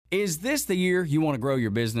Is this the year you want to grow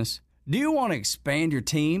your business? Do you want to expand your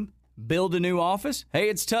team? Build a new office? Hey,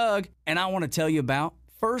 it's Tug, and I want to tell you about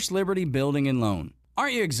First Liberty Building and Loan.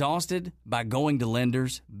 Aren't you exhausted by going to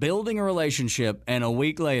lenders, building a relationship, and a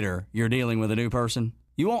week later, you're dealing with a new person?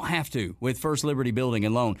 You won't have to with First Liberty Building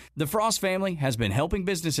and Loan. The Frost family has been helping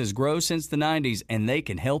businesses grow since the 90s, and they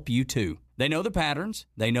can help you too. They know the patterns,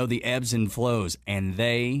 they know the ebbs and flows, and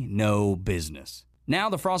they know business. Now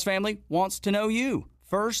the Frost family wants to know you.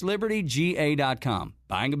 FirstLibertyGA.com.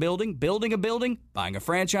 Buying a building, building a building, buying a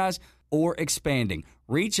franchise, or expanding.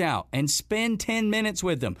 Reach out and spend 10 minutes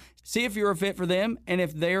with them. See if you're a fit for them and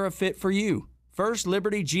if they're a fit for you.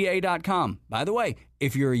 FirstLibertyGA.com. By the way,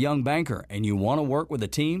 if you're a young banker and you want to work with a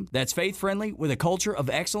team that's faith-friendly with a culture of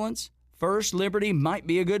excellence, First Liberty might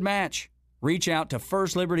be a good match. Reach out to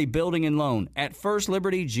First Liberty Building and Loan at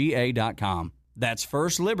FirstLibertyGA.com. That's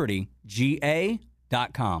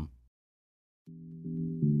FirstLibertyGA.com.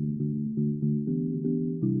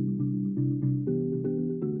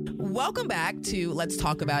 Welcome back to Let's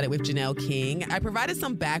Talk About It with Janelle King. I provided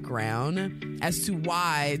some background as to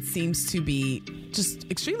why it seems to be just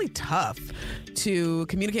extremely tough to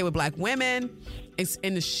communicate with Black women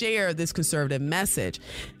and to share this conservative message.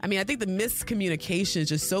 I mean, I think the miscommunication is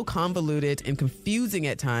just so convoluted and confusing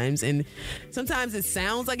at times. And sometimes it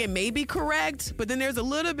sounds like it may be correct, but then there's a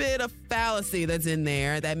little bit of fallacy that's in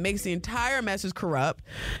there that makes the entire message corrupt.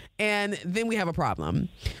 And then we have a problem.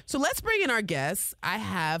 So let's bring in our guests. I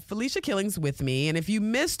have Felicia Killings with me. And if you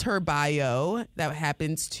missed her bio that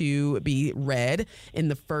happens to be read in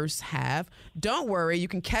the first half, don't worry, you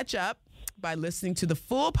can catch up by listening to the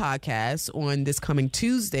full podcast on this coming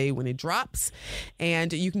Tuesday when it drops.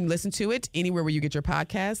 And you can listen to it anywhere where you get your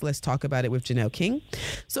podcast. Let's Talk About It with Janelle King.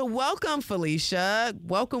 So welcome, Felicia.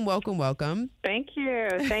 Welcome, welcome, welcome. Thank you.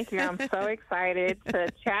 Thank you. I'm so excited to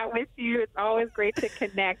chat with you. It's always great to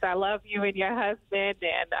connect. I love you and your husband.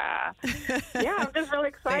 And yeah, I'm just really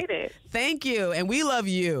excited. Thank you. And we love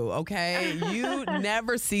you, okay? You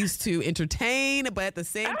never cease to entertain, but at the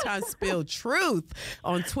same time spill truth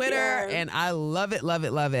on Twitter. Yes. And I love it, love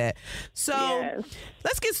it, love it. So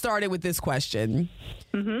let's get started with this question.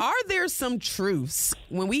 Mm-hmm. Are there some truths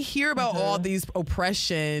when we hear about all these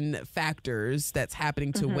oppression factors that's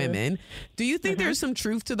happening to women? Do you think there's some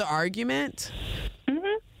truth to the argument?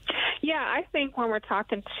 Yeah, I think when we're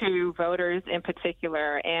talking to voters in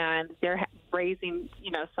particular and they're raising,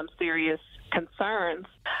 some serious concerns,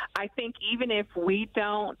 I think even if we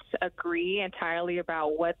don't agree entirely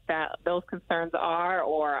about what those concerns are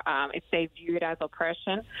or if they view it as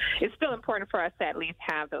oppression, it's still important for us to at least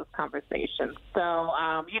have those conversations. So,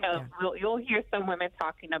 you'll hear some women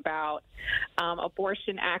talking about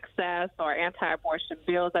abortion access or anti-abortion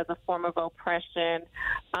bills as a form of oppression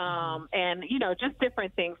and, just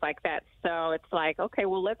different things like that. So it's like, okay,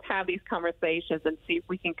 well, let's have these conversations and see if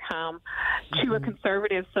we can come to a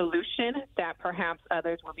conservative solution that perhaps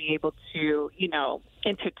others will be able to,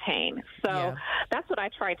 entertain. So that's what I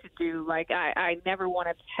try to do. Like, I never want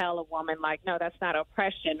to tell a woman, like, no, that's not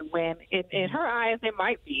oppression, when in her eyes it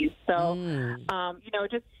might be. So,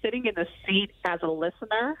 just sitting in the seat as a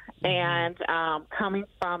listener and coming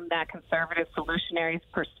from that conservative solutionary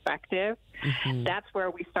perspective, that's where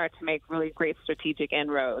we start to make really great strategic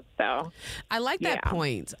inroads. So I like that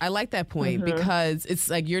point. I like that point because it's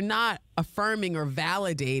like you're not affirming or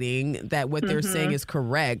validating that what they're saying is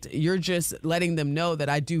correct. You're just letting them know that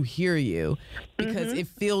I do hear you because it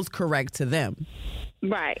feels correct to them.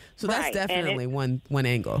 Right. So that's definitely one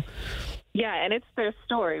angle. Yeah, and it's their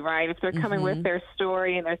story, right? If they're coming with their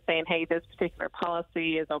story and they're saying, hey, this particular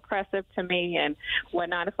policy is oppressive to me and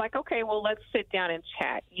whatnot, it's like, okay, well, let's sit down and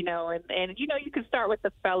chat, and you can start with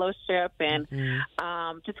the fellowship and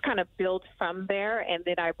just kind of build from there. And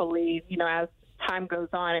then I believe, as time goes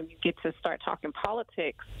on and you get to start talking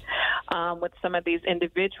politics with some of these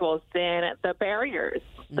individuals, then the barriers,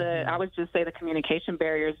 I would just say the communication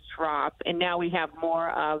barriers drop. And now we have more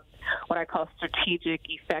of what I call strategic,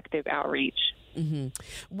 effective outreach.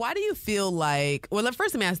 Why do you feel like, well,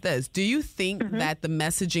 first let me ask this. Do you think that the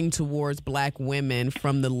messaging towards Black women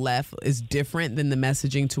from the left is different than the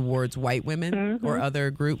messaging towards white women or other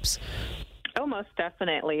groups? Oh, most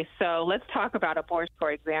definitely. So let's talk about abortion,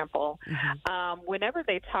 for example. Whenever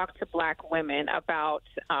they talk to Black women about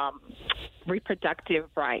reproductive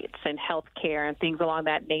rights and health care and things along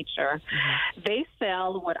that nature, they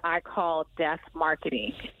sell what I call death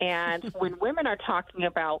marketing. And when women are talking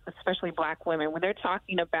about, especially Black women, when they're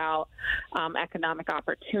talking about economic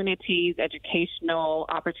opportunities, educational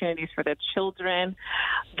opportunities for their children,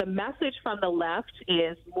 the message from the left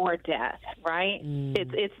is more death, right?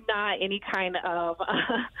 It's not any kind of,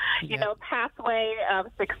 you know, pathway of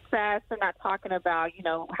success. They're not talking about, you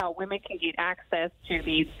know, how women can get access to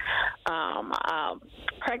these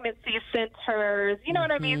pregnancy centers. You know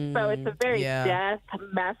what I mean? So it's a very death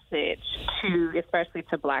message especially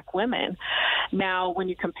to Black women. Now, when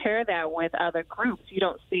you compare that with other groups, you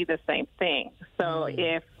don't see the same thing. So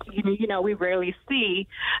if, you know, we rarely see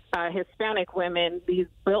Hispanic women, these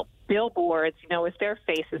billboards, you know, with their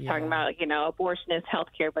faces talking about, you know, abortion is health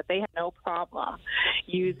care, but they have no problem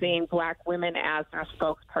using Black women as their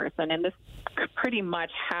spokesperson. And this is pretty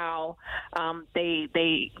much how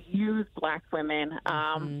they use Black women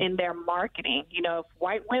in their marketing. You know, if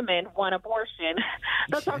white women want abortion,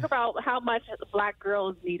 they'll talk about how much Black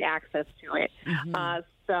girls need access to it.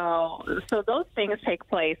 So those things take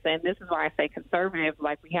place, and this is why I say conservative,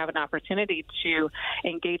 like we have an opportunity to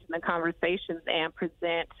engage in the conversations and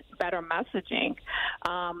present better messaging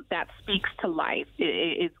that speaks to life.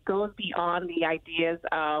 It goes beyond the ideas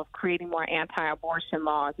of creating more anti-abortion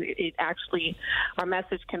laws. It actually, our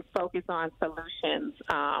message can focus on solutions.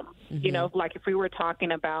 You know, like if we were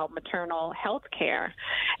talking about maternal health care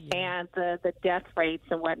and the death rates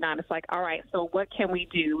and whatnot, it's like, all right, so what can we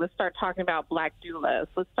do? Let's start talking about Black doulas.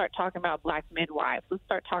 Let's start talking about Black midwives. Let's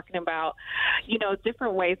start talking about, you know,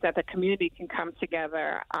 different ways that the community can come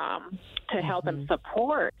together to help and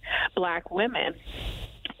support Black women.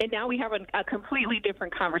 And now we have a completely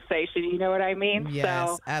different conversation. You know what I mean? Yes,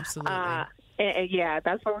 so, absolutely. Yeah,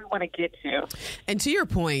 that's where we want to get to. And to your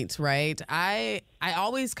point, right, I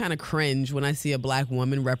always kind of cringe when I see a Black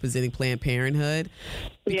woman representing Planned Parenthood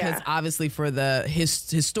because obviously for the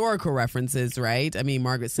historical references, right? I mean,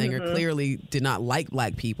 Margaret Sanger clearly did not like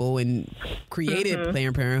Black people and created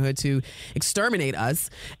Planned Parenthood to exterminate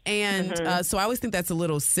us. And so I always think that's a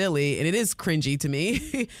little silly, and it is cringy to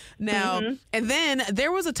me. Now, and then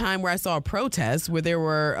there was a time where I saw a protest where there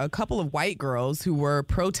were a couple of white girls who were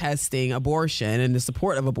protesting abortion and the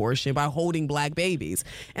support of abortion by holding Black babies.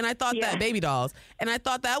 And I thought that baby dolls. And I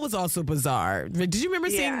thought that was also bizarre. Did you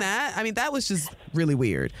remember seeing that? I mean, that was just really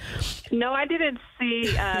weird. No, I didn't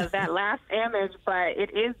see that last image, but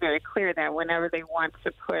it is very clear that whenever they want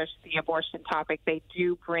to push the abortion topic, they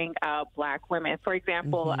do bring up Black women. For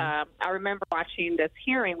example, I remember watching this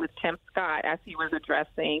hearing with Tim Scott as he was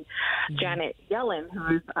addressing Janet Yellen,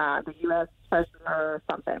 who's the U.S. president or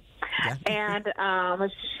something. And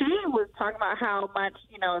she was talking about how much,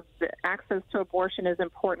 you know, the access to abortion is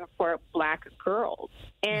important for Black girls.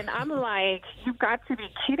 And I'm like, you've got to be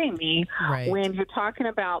kidding me when you're talking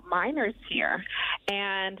about minors here.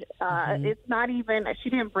 And it's not even, she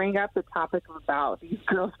didn't bring up the topic about these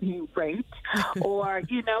girls being raped or,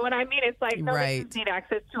 you know what I mean? It's like, no, they just need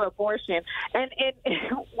access to abortion. And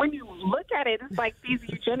when you look at it, it's like these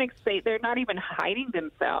eugenics, they're not even hiding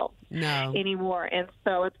themselves anymore. And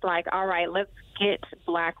so it's like, all right, let's get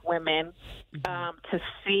Black women to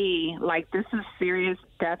see, like, this is serious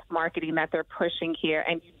death marketing that they're pushing here,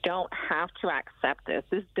 and you don't have to accept this.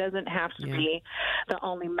 This doesn't have to be the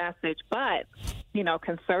only message. But, you know,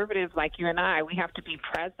 conservatives like you and I, we have to be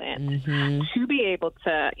present to be able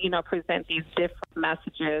to, you know, present these different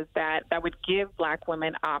messages that would give Black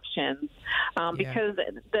women options. Because,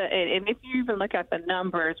 and if you even look at the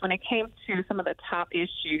numbers, when it came to some of the top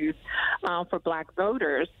issues for Black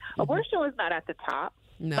voters, abortion was not at the top.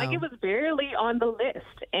 No. Like, it was barely on the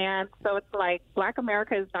list. And so it's like Black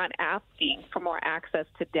America is not asking for more access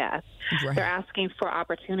to death. They're asking for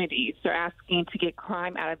opportunities. They're asking to get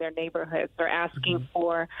crime out of their neighborhoods. They're asking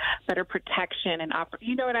for better protection and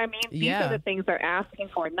you know what I mean? These are the things they're asking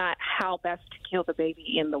for, not how best to kill the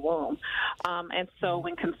baby in the womb. And so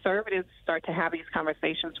when conservatives start to have these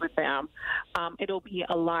conversations with them, it'll be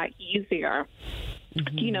a lot easier,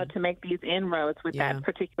 you know, to make these inroads with that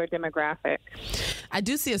particular demographic. I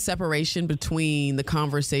do see a separation between the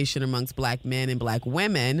conversation amongst Black men and Black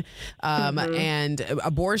women, and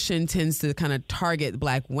abortion tends to kind of target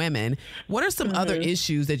Black women. What are some other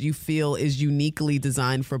issues that you feel is uniquely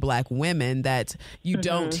designed for Black women that you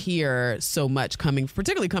don't hear so much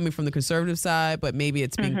particularly coming from the conservative side, but maybe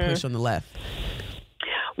it's being pushed on the left?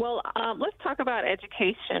 Well, let's talk about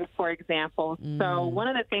education, for example. So one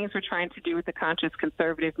of the things we're trying to do with the Conscious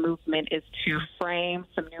Conservative movement is to frame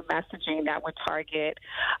some new messaging that would target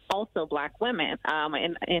also Black women.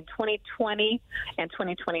 In 2020 and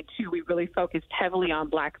 2022, we really focused heavily on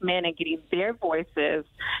Black men and getting their voices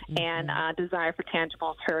and desire for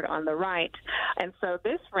tangibles heard on the right. And so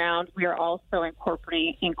this round, we are also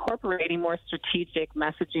incorporating more strategic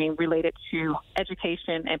messaging related to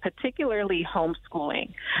education and particularly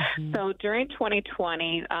homeschooling. So during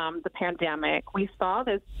 2020, the pandemic, we saw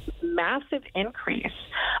this massive increase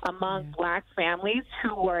among Black families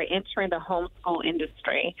who were entering the homeschool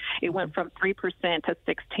industry. It went from 3% to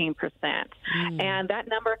 16%. And that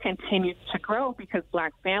number continues to grow because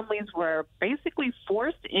Black families were basically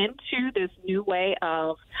forced into this new way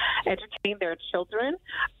of educating their children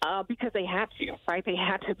because they had to, right? They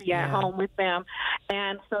had to be at home with them.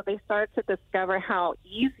 And so they started to discover how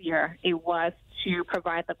easier it was to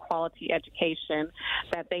provide the quality education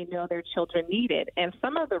that they know their children needed. And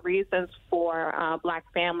some of the reasons for Black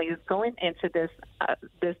families going into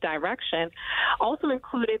this direction also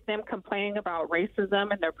included them complaining about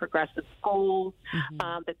racism in their progressive schools,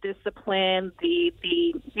 the discipline, the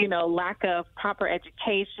lack of proper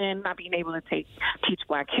education, not being able to teach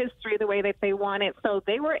Black history the way that they wanted. So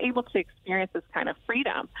they were able to experience this kind of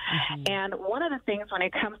freedom. And one of the things when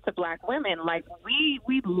it comes to Black women, like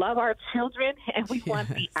we love our children and we want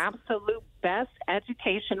the absolute best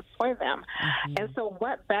education for them. And so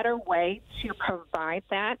what better way to provide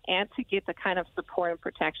that and to get the kind of support and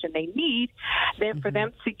protection they need than for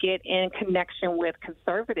them to get in connection with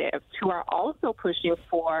conservatives who are also pushing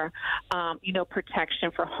for,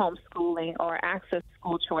 protection for homeschooling or access to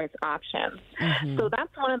school choice options. So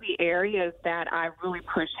that's one of the areas that I really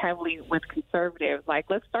push heavily with conservatives. Like,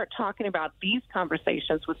 let's start talking about these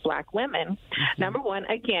conversations with Black women. Number one,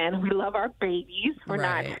 again, we love our babies. We're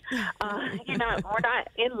not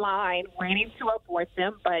in line waiting to abort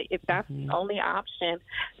them, but if that's the only option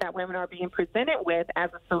that women are being presented with as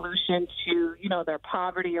a solution to, their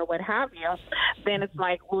poverty or what have you, then it's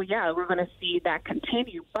like, well, yeah, we're going to see that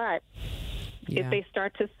continue. But if they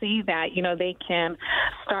start to see that, they can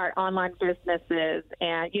start online businesses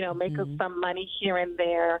and, make up some money here and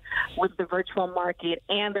there with the virtual market,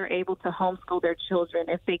 and they're able to homeschool their children,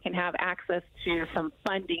 if they can have access to some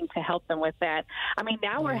funding to help them with that. I mean,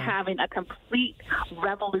 now we're having a complete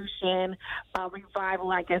revolution,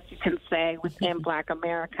 revival, I guess you can say, within Black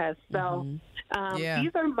America. So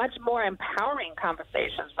these are much more empowering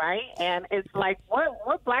conversations, right? And it's like,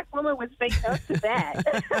 what Black woman would say no to that?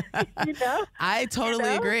 I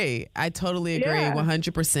totally agree.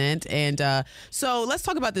 100%. And so let's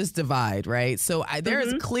talk about this divide, right? So there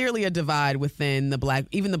is clearly a divide within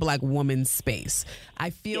even the Black woman space. I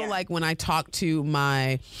feel like when I talk to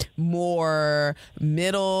my more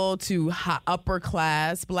middle to upper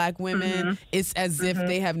class Black women, it's as if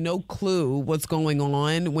they have no clue what's going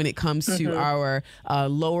on when it comes to our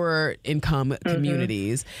lower income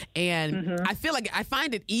communities. And I feel like I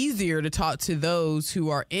find it easier to talk to those who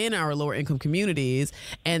are in our lower income communities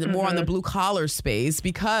and more on the blue collar space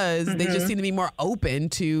because they just seem to be more open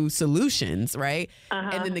to solutions, right?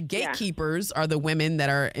 And then the gatekeepers are the women that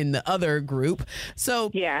are in the other group.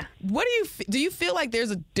 So what do you feel like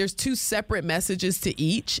there's two separate messages to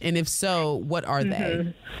each? And if so, what are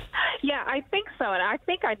they? Yeah, I think so. And I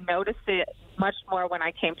think I noticed it much more when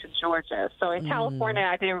I came to Georgia. So in California,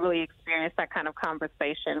 I didn't really experience that kind of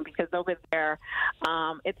conversation because over there,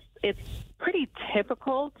 it's pretty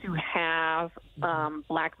typical to have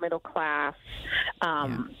Black middle class,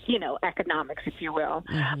 economics, if you will.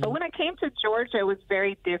 But when I came to Georgia, it was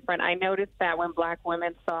very different. I noticed that when Black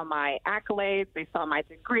women saw my accolades, they saw my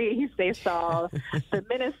degrees, they saw the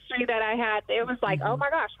ministry that I had, it was like, oh my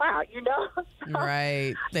gosh, wow,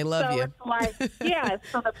 Right. They love you. So it's like,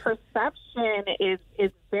 so the perception is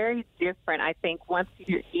very different. I think once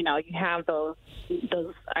you have those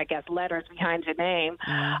I guess letters behind your name,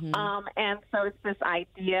 and so it's this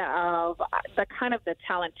idea of the kind of the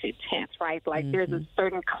talented tent, right? Like there's a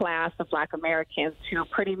certain class of Black Americans who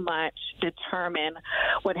pretty much determine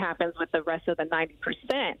what happens with the rest of the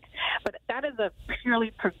 90%. But that is a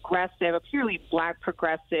purely Black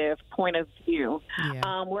progressive point of view.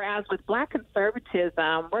 Whereas with Black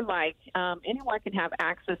conservatism, we're like anyone can have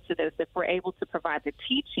access to this if we're able to provide the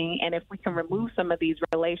teaching teaching, and if we can remove some of these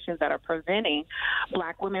relations that are preventing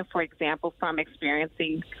Black women, for example, from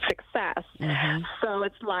experiencing success. So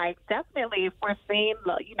it's like, definitely, if we're seeing,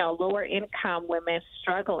 lower income women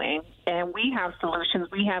struggling, and we have solutions,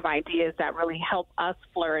 we have ideas that really help us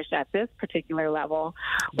flourish at this particular level,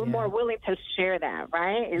 we're more willing to share that,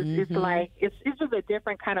 right? It's like, it's just a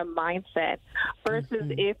different kind of mindset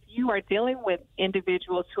versus if you are dealing with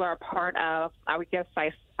individuals who are part of, I guess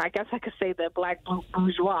I could say the Black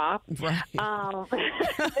bourgeois. Right.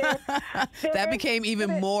 That became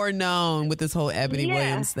even more more known with this whole Ebony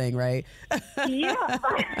Williams thing, right? Yeah.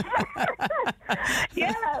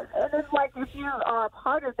 Yeah. And it's like, if you are a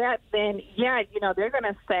part of that, then, they're going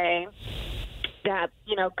to say that,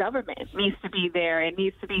 government needs to be there. It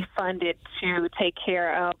needs to be funded to take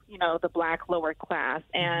care of, the Black lower class.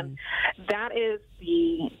 And that is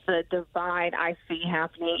the divide I see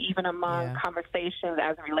happening even among conversations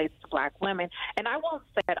as it relates to Black women. And I won't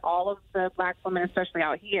say that all of the Black women, especially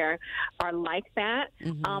out here, are like that.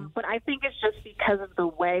 But I think it's just because of the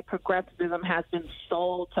way progressivism has been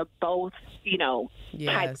sold to both,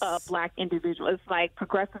 type of Black individuals. It's like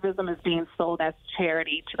progressivism is being sold as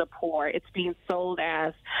charity to the poor. It's being sold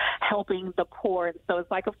as helping the poor. And so it's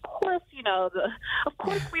like, of course, of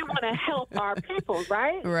course we want to help our people,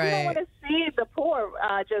 right? We don't want to see the poor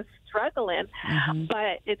just struggling.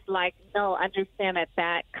 But it's like, no, understand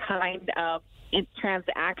that kind of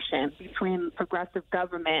transaction between progressive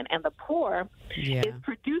government and the poor is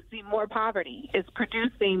producing more poverty, is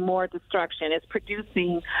producing more destruction, is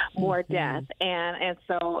producing more death. And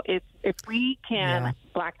so if we can,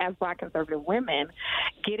 as Black conservative women,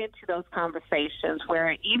 get into those conversations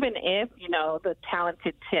where even if, the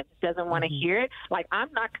talented tip doesn't want to hear it, like,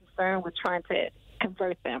 I'm not concerned with trying to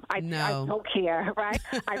convert them. I don't care, right?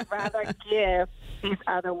 I'd rather give these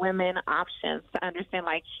other women options to understand,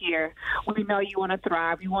 like, here, we know you want to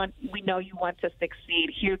thrive. We know you want to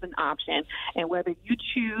succeed. Here's an option. And whether you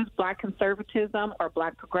choose Black conservatism or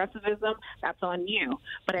Black progressivism, that's on you.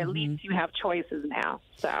 But at least you have choices now.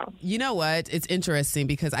 So, you know what? It's interesting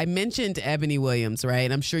because I mentioned Ebony Williams,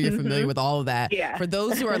 right? I'm sure you're familiar with all of that. Yeah. For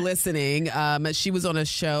those who are listening, she was on a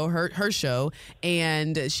show, her show,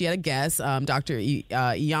 and she had a guest, Dr.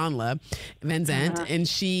 Iyanla Vanzant, and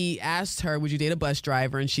she asked her, would you date a bus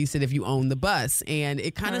driver? And she said, if you own the bus. And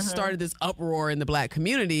it kind of started this uproar in the Black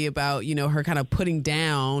community about, her kind of putting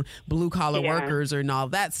down blue collar workers and all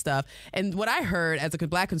that stuff. And what I heard as a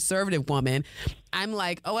Black conservative woman, I'm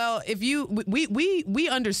like, oh, well, if we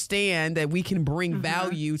understand that we can bring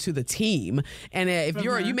value to the team. And if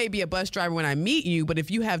you may be a bus driver when I meet you, but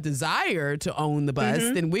if you have desire to own the bus,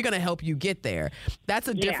 then we're going to help you get there. That's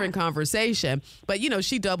a different conversation. But,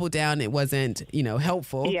 she doubled down. It wasn't,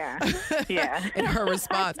 helpful in her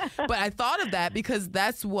response. But I thought of that because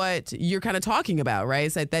that's what you're kind of talking about, right?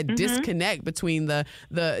 It's like that disconnect between the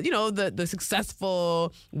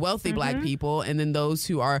successful, wealthy Black people and then those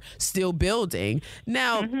who are still building.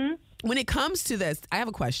 Now, when it comes to this, I have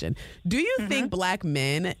a question. Do you think Black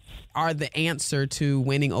men are the answer to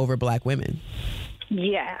winning over Black women?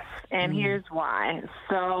 Yes, and here's why.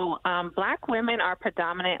 So Black women are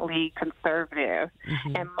predominantly conservative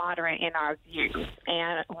and moderate in our views.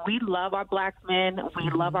 And we love our Black men. We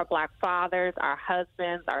love our Black fathers, our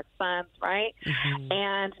husbands, our sons, right?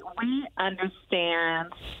 And we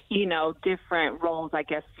understand, different roles, I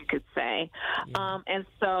guess you could say. And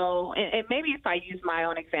so, and maybe if I use my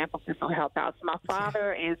own example, this will help out. So my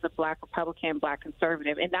father is a Black Republican, Black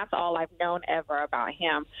conservative, and that's all I've known ever about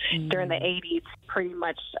him. During the 80s, pretty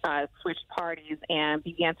much switched parties and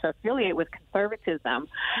began to affiliate with conservatism.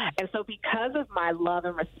 And so because of my love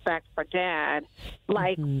and respect for Dad,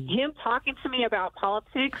 like him talking to me about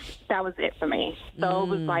politics, that was it for me. So it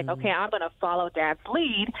was like, okay, I'm going to follow Dad's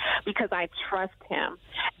lead because I trust him.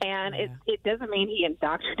 And it doesn't mean he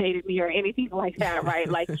indoctrinated me or anything like that, right?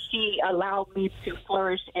 Like, he allowed me to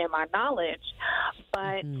flourish in my knowledge.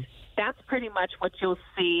 But that's pretty much what you'll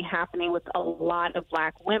see happening with a lot of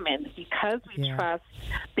Black women because we trust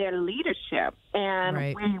their leadership.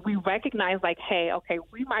 And we recognize, like, hey, okay,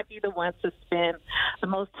 we might be the ones to spend the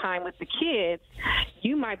most time with the kids.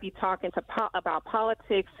 You might be talking about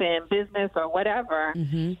politics and business or whatever.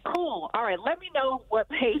 Cool. All right, let me know what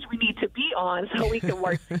page we need to be on so we can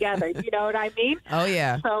work together. You know what I mean? Oh,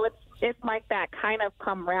 yeah. So it's like that kind of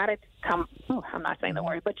camaraderie. I'm not saying the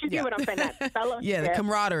word, but you get what I'm saying. That fellowship. Yeah, the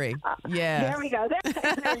camaraderie. There we go.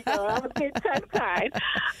 There we go. I was getting tongue-tied.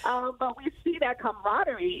 But we see that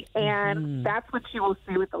camaraderie, and that's what you will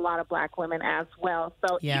see with a lot of Black women as well.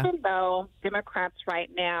 So even though Democrats right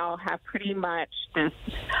now have pretty much this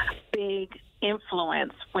big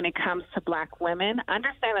influence when it comes to Black women,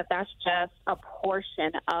 understand that that's just a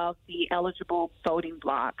portion of the eligible voting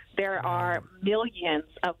bloc. There are millions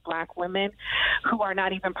of Black women who are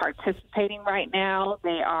not even participating right now.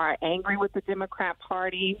 They are angry with the Democrat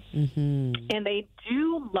Party, and they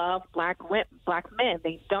do love black men.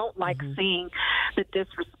 They don't like seeing the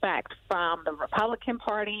disrespect from the Republican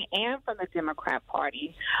Party and from the Democrat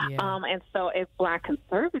Party. And so if Black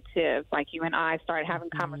conservatives like you and I started having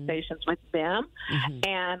conversations with them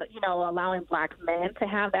and, you know, allowing Black men to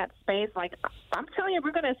have that space, like I'm telling you,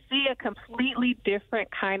 we're going to see a completely different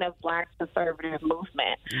kind of Black conservative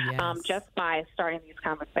movement just by starting these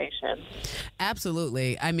conversations.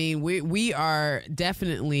 Absolutely. I mean, we are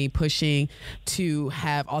definitely pushing to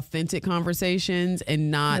have authentic conversations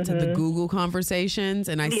and not the Google conversations.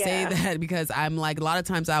 And I say that because I'm like, a lot of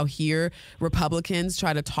times I'll hear Republicans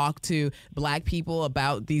try to talk to Black people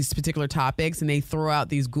about these particular topics, and they throw out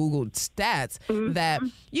these Google stats that,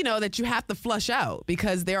 you know, that you have to flush out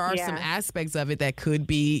because there are some aspects of it that could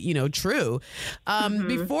be, you know, true.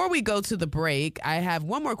 Before we go to the break, I have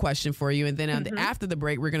one more question for you. And then after the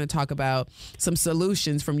break, we're going to talk about some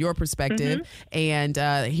solutions from your perspective and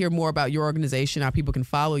hear more about your organization, how people can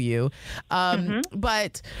follow you.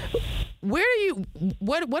 But what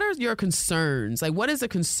are your concerns? Like, what is a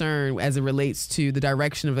concern as it relates to the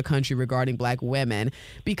direction of the country regarding Black women?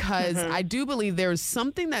 Because I do believe there's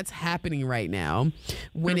something that's happening right now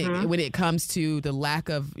when it comes to the lack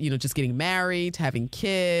of, you know, just getting married, having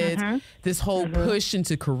kids, this whole push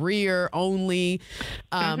into career only.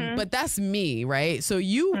 But that's me, right? So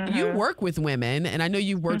you work with women, and I know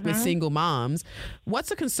you've worked with single moms.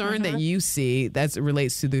 What's a concern that you see that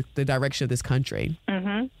relates to the direction of this country?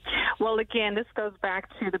 Well, again, this goes back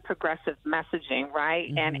to the progressive messaging,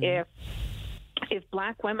 right? And if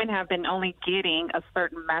Black women have been only getting a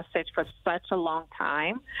certain message for such a long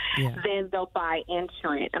time, then they'll buy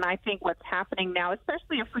into it. And I think what's happening now,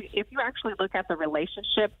 especially if you actually look at the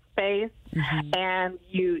relationship space and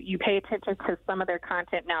you pay attention to some of their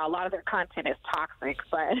content now, a lot of their content is toxic,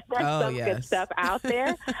 but there's some good stuff out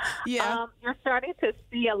there. You're starting to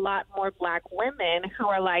see a lot more Black women who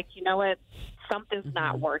are like, you know what? Something's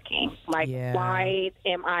not working. Like, why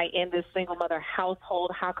am I in this single mother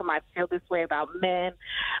household? How come I feel this way about men?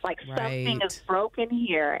 Like, something is broken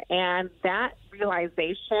here. And that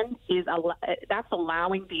realization that's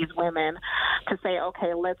allowing these women to say,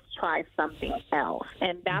 okay, let's try something else.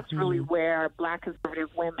 And that's really where Black conservative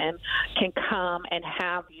women can come and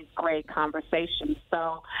have these great conversations.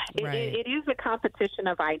 So it is a competition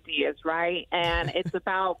of ideas, right? And it's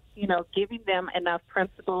about, you know, giving them enough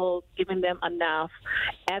principles, giving them enough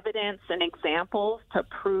evidence and examples to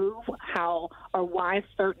prove how or why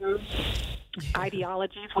certain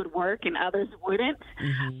ideologies would work and others wouldn't.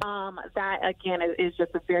 That, again, is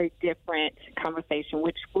just a very different conversation,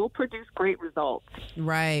 which will produce great results.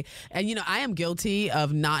 Right. And, you know, I am guilty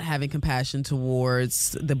of not having compassion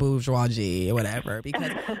towards the bourgeoisie or whatever,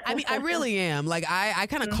 because, I mean, I really am. Like, I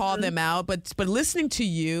kind of call them out, but listening to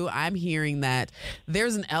you, I'm hearing that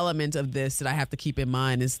there's an element of this that I have to keep in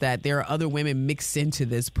mind, is that there are other women mixed into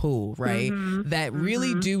this pool, right, that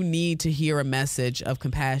really do need to hear a message of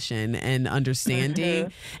compassion and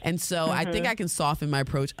understanding. And so I think I can soften my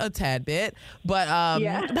approach a tad bit, but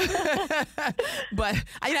but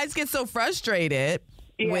I just get so frustrated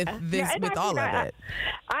with this, with all of it.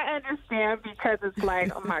 I understand, because it's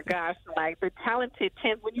like, oh my gosh, like the talented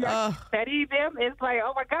 10, when you actually study them, it's like,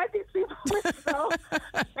 oh my God, these people are so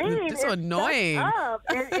it's so annoying.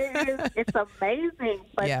 It's amazing.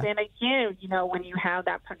 But then again, you know, when you have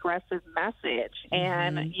that progressive message,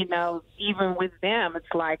 and you know, even with them, it's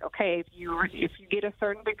like, okay, if you get a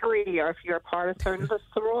certain degree, or if you're a part of a certain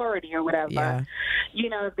sorority or whatever, you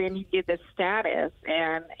know, then you get this status,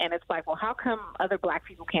 and it's like, well, how come other Black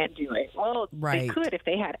people can't do it? Well, they could if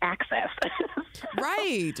they had access.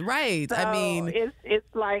 Right. So I mean, it's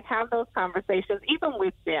like, have those conversations even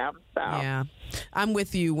with them. So yeah, I'm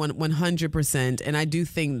with you 100%, and I do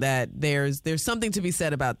think that there's something to be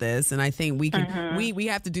said about this, and I think we can we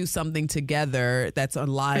have to do something together that's a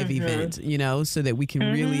live event, you know, so that we can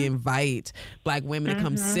really invite Black women to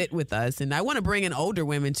come sit with us. And I want to bring in older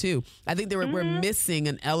women too. I think we're missing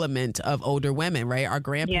an element of older women, right? Our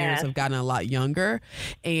grandparents have gotten a lot younger,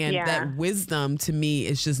 and that wisdom to me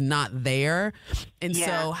is just not there. And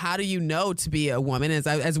so how do you know to be a woman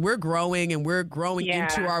as we're growing and we're growing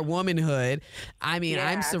into our womanhood? I mean,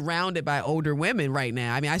 I'm surrounded by older women right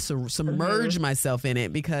now. I mean, I submerge myself in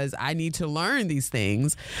it because I need to learn these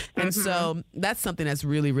things. And so that's something that's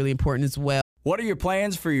really, really important as well. What are your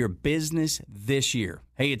plans for your business this year?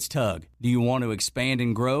 Hey, it's Tug. Do you want to expand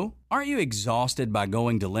and grow? Aren't you exhausted by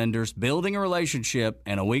going to lenders, building a relationship,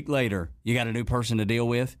 and a week later, you got a new person to deal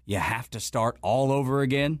with? You have to start all over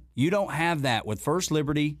again? You don't have that with First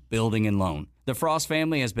Liberty Building and Loan. The Frost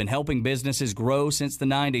family has been helping businesses grow since the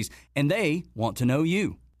 90s, and they want to know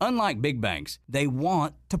you. Unlike big banks, they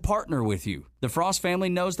want to partner with you. The Frost family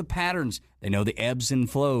knows the patterns. They know the ebbs and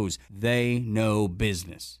flows. They know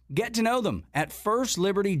business. Get to know them at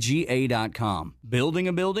firstlibertyga.com. Building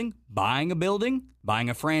a building, buying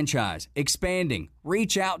a franchise, expanding.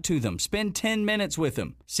 Reach out to them. Spend 10 minutes with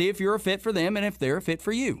them. See if you're a fit for them and if they're a fit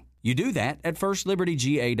for you. You do that at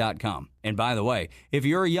firstlibertyga.com. And by the way, if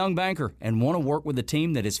you're a young banker and want to work with a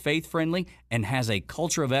team that is faith-friendly and has a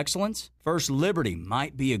culture of excellence, First Liberty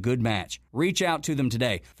might be a good match. Reach out to them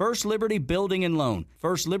today. First Liberty Building and Loan.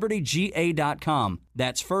 firstlibertyga.com.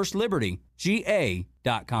 That's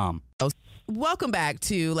firstlibertyga.com. Welcome back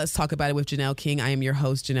to Let's Talk About It with Janelle King. I am your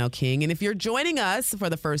host, Janelle King. And if you're joining us for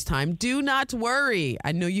the first time, do not worry.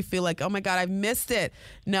 I know you feel like, oh my God, I've missed it.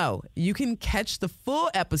 No, you can catch the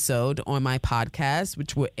full episode on my podcast,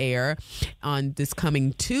 which will air on this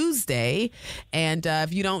coming Tuesday. And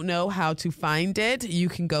if you don't know how to find it, you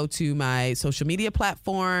can go to my social media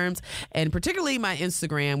platforms and particularly my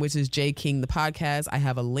Instagram, which is J King the Podcast. I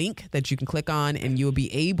have a link that you can click on and you'll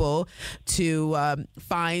be able to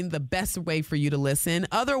find the best way for you to listen.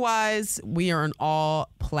 Otherwise, we are on all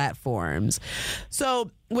platforms. So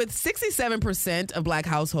with 67% of Black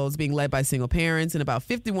households being led by single parents and about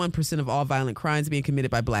 51% of all violent crimes being committed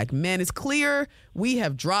by Black men, it's clear we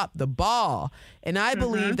have dropped the ball. And I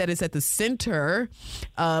believe that it's at the center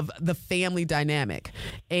of the family dynamic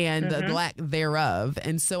and the lack thereof.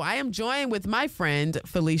 And so I am joined with my friend,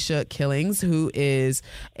 Felicia Killings, who is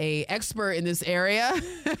an expert in this area.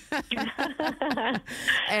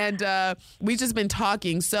 And we've just been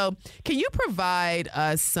talking. So can you provide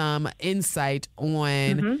us some insight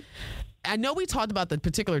on I know we talked about the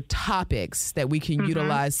particular topics that we can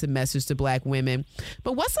utilize to message to Black women,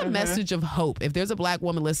 but what's a message of hope? If there's a Black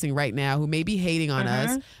woman listening right now who may be hating on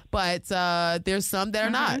us, but there's some that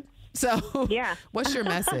are not. So what's your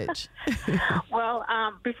message? Well,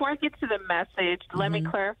 before I get to the message, let me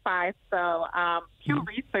clarify. So Pew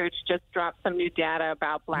Research just dropped some new data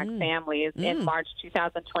about Black families in March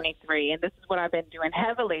 2023. And this is what I've been doing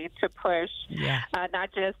heavily to push,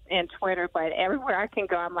 not just in Twitter, but everywhere I can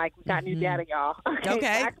go. I'm like, we got new data, y'all.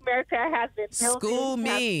 Okay. Black America has been building School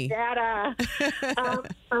me. Data.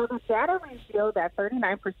 So the data revealed that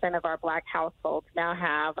 39% of our Black households now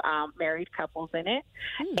have married couples in it.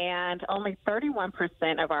 And only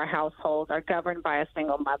 31% of our households are governed by a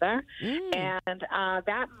single mother. And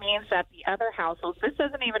that means that the other households, this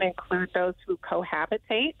doesn't even include those who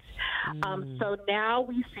cohabitate. So now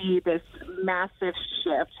we see this massive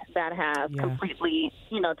shift that has completely,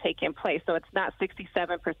 taken place. So it's not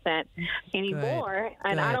 67% anymore.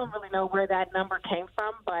 And I don't really know where that number came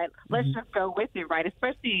from, but let's just go with it, right?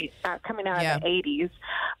 Especially coming out of the 80s.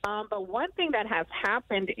 But one thing that has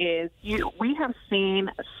happened is we have seen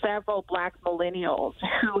several Black millennials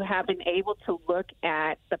who have been able to look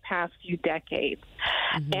at the past few decades,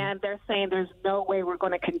 and they're saying there's no way we're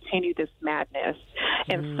going to continue this madness.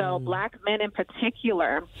 And so Black men in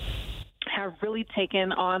particular have really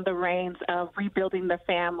taken on the reins of rebuilding the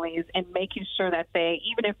families and making sure that they,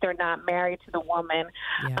 even if they're not married to the woman,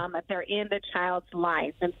 that they're in the child's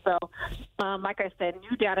life. And so, like I said,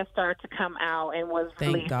 new data started to come out and was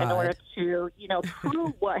released in order to,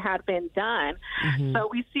 prove what had been done. So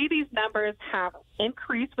we see these numbers have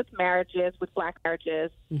increased with marriages, with Black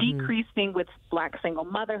marriages, decreasing with Black single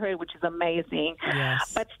motherhood, which is amazing.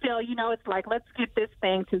 But still, it's like, let's get this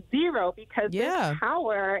thing to zero because there's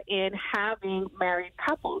power in having married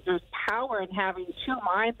couples. There's power in having two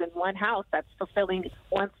minds in one house that's fulfilling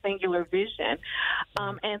one singular vision.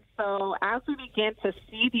 And so as we begin to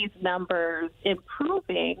see these numbers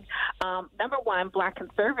improving, number one, Black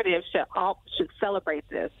conservatives should celebrate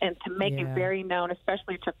this and to make it very known,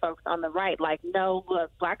 especially to folks on the right, like, no,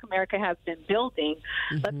 look, Black America has been building.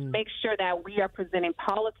 Let's make sure that we are presenting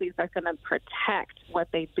policies that are going to protect what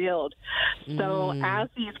they build. So as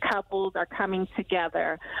these couples are coming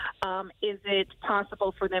together, is it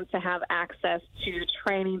possible for them to have access to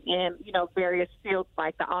training in, various fields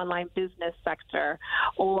like the online business sector,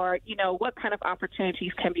 or, what kind of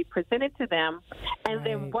opportunities can be presented to them, and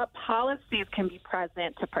then what policies can be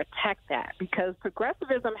present to protect that? Because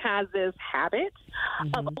progressivism has this habit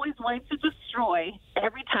of always wanting to destroy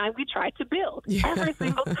every time we try to build, every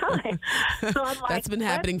single time. So I'm like, that's been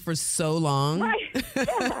happening for so long. Right.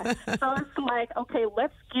 So it's like, okay,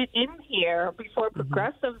 let's get in here before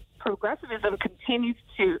progressives progressivism continues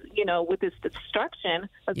to, with its destruction,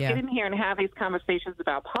 let's get in here and have these conversations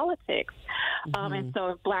about politics. And so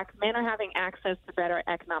if Black men are having access to better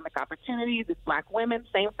economic opportunities, if Black women,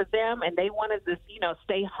 same for them, and they want to just,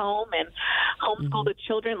 stay home and homeschool the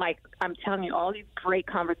children, like I'm telling you, all these great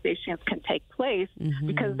conversations can take place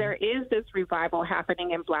because there is this revival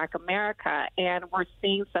happening in Black America, and we're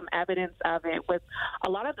seeing some evidence of it with a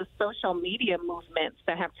lot of the social media movements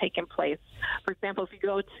that have taken place. For example, if you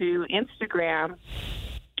go to Instagram,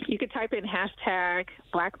 you can type in hashtag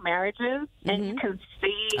Black marriages, and you can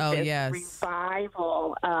see this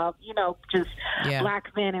revival of, just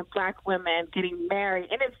Black men and Black women getting married.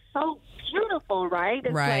 And it's so beautiful, right?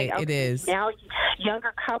 It's right, it is. Now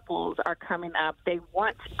younger couples are coming up. They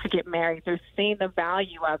want to get married. They're seeing the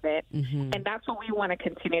value of it. And that's what we want to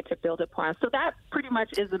continue to build upon. So that pretty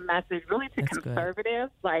much is a message really to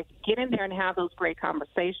conservatives. Like, get in there and have those great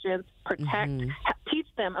conversations, protect, teach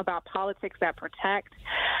them about politics that protect.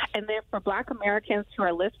 And then for Black Americans who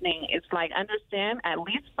are listening, it's like, understand, at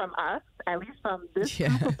least from us, at least from this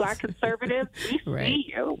group of Black conservatives, we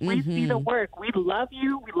see you. We see the work. We love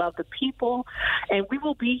you. We love the people. And we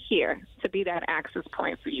will be here to be that access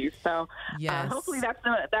point for you. So hopefully that's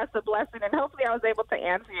a blessing. And hopefully I was able to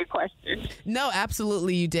answer your question. No,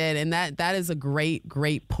 absolutely you did. And that is a great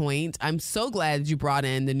point. I'm so glad you brought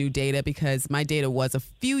in the new data, because my data was a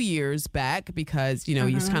few years back, because,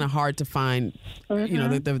 it's kind of hard to find,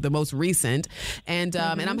 the most recent. And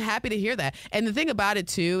and I'm happy to hear that. And the thing about it,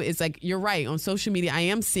 too, is like, you're right. On social media, I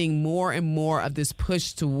am seeing more and more of this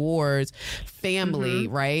push towards family,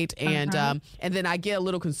 right? And then I get a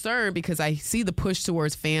little concerned because I see the push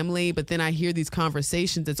towards family, but then I hear these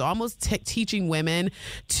conversations. It's almost teaching women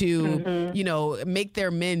to, make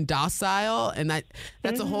their men docile. And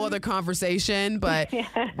that's a whole other conversation. But,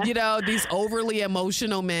 these overly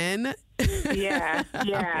emotional men.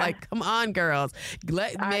 Like, come on, girls,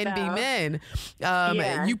 let men be men.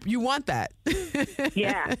 You want that.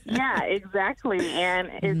 Exactly.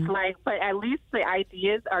 And it's like, but at least the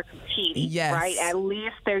ideas are competing, right? At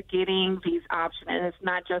least they're getting these options, and it's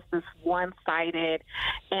not just this one-sided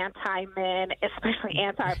anti-men, especially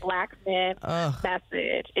anti-Black men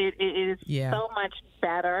message. It is so much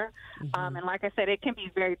better. And like I said, it can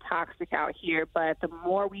be very toxic out here, but the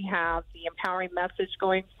more we have the empowering message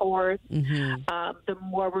going forward, the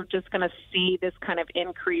more we're just going to see this kind of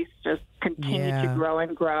increase just continue to grow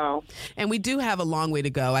and grow. And we do have a long way to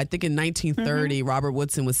go. I think in 1930, Robert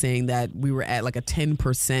Woodson was saying that we were at like a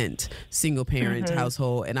 10% single parent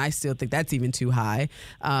household, and I still think that's even too high.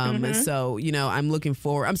 So, I'm looking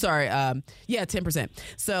forward. I'm sorry. 10%.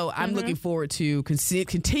 So I'm looking forward to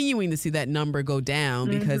continuing to see that number go down,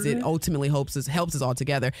 because it ultimately helps us all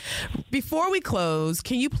together. Before we close,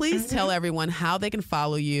 can you please tell everyone how they can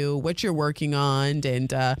follow you, what you're working on, and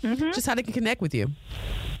just how they can connect with you?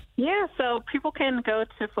 Yeah, so people can go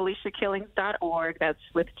to FeliciaKillings.org. That's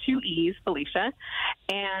with 2 E's, Felicia.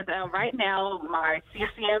 And right now, my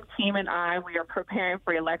CCM team and I, we are preparing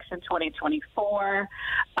for election 2024.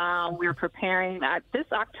 We're preparing. This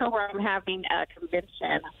October, I'm having a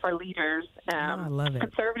convention for leaders, I love it.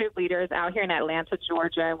 Conservative leaders out here in Atlanta,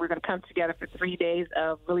 Georgia. We're going to come together for 3 days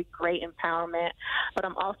of really great empowerment. But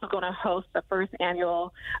I'm also going to host the first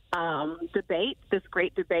annual debate, this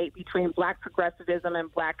great debate between Black progressivism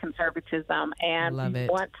and Black conservatism, and we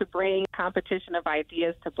want to bring competition of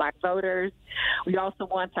ideas to Black voters. We also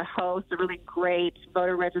want to host a really great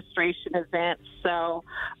voter registration event. So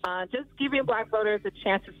just giving Black voters a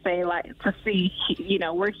chance to say,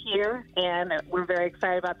 we're here, and we're very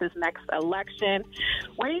excited about this next election.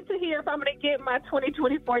 Waiting to hear if I'm going to get my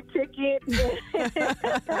 2024 ticket.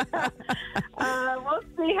 We'll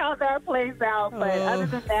see how that plays out. But other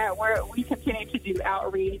than that, we continue to do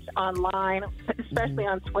outreach online, especially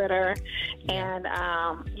on Twitter, and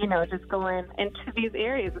just going into these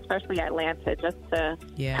areas, especially Atlanta, just to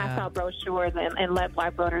pass out brochures and let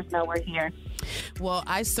Black voters know we're here. Well,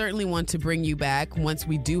 I certainly want to bring you back once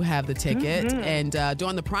we do have the ticket and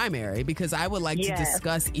during the primary, because I would like to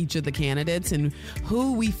discuss each of the candidates and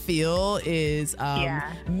who we feel is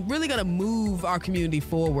really going to move our community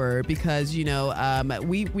forward, because, we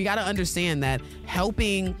got to understand that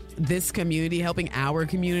helping this community, helping our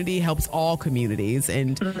community, helps all communities,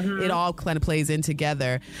 and it all kind of plays in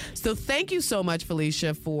together. So thank you so much,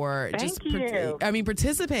 Felicia, for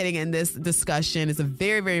participating in this discussion. It's a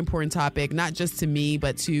very, very important topic, not just to me,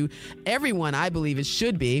 but to everyone. I believe it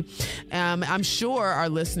should be. I'm sure our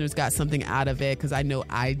listeners got something out of it, because I know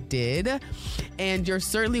I did. And you're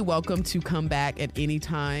certainly welcome to come back at any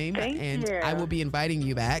time. Thank you. I will be inviting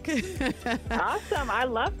you back. Awesome. I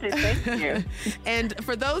loved it. Thank you. And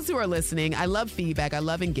for those who are listening, I love feedback. I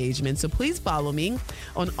love engagement. So please follow me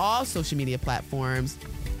on all social media platforms.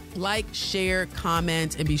 Like, share,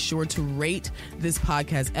 comment, and be sure to rate this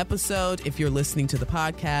podcast episode if you're listening to the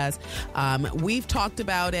podcast. We've talked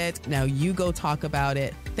about it. Now you go talk about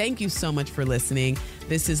it. Thank you so much for listening.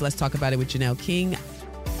 This is Let's Talk About It with Janelle King.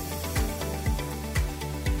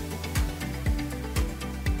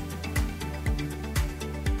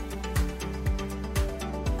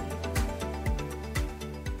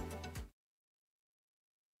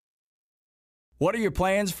 What are your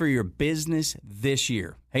plans for your business this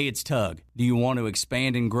year? Hey, it's Tug. Do you want to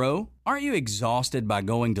expand and grow? Aren't you exhausted by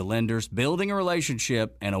going to lenders, building a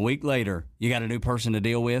relationship, and a week later, you got a new person to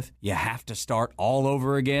deal with? You have to start all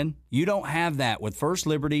over again? You don't have that with First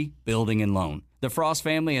Liberty Building and Loan. The Frost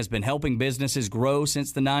family has been helping businesses grow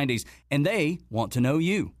since the 90s, and they want to know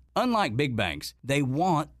you. Unlike big banks, they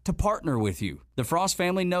want to partner with you. The Frost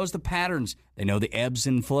family knows the patterns. They know the ebbs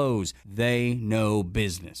and flows. They know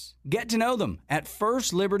business. Get to know them at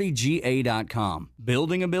firstlibertyga.com.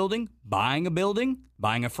 Building a building,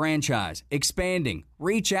 buying a franchise, expanding.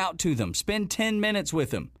 Reach out to them. Spend 10 minutes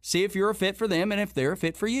with them. See if you're a fit for them and if they're a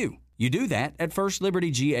fit for you. You do that at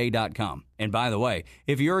firstlibertyga.com. And by the way,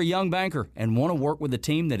 if you're a young banker and want to work with a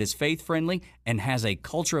team that is faith-friendly and has a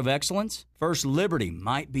culture of excellence, First Liberty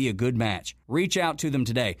might be a good match. Reach out to them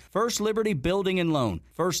today. First Liberty Building and Loan.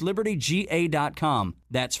 firstlibertyga.com.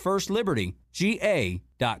 That's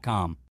firstlibertyga.com.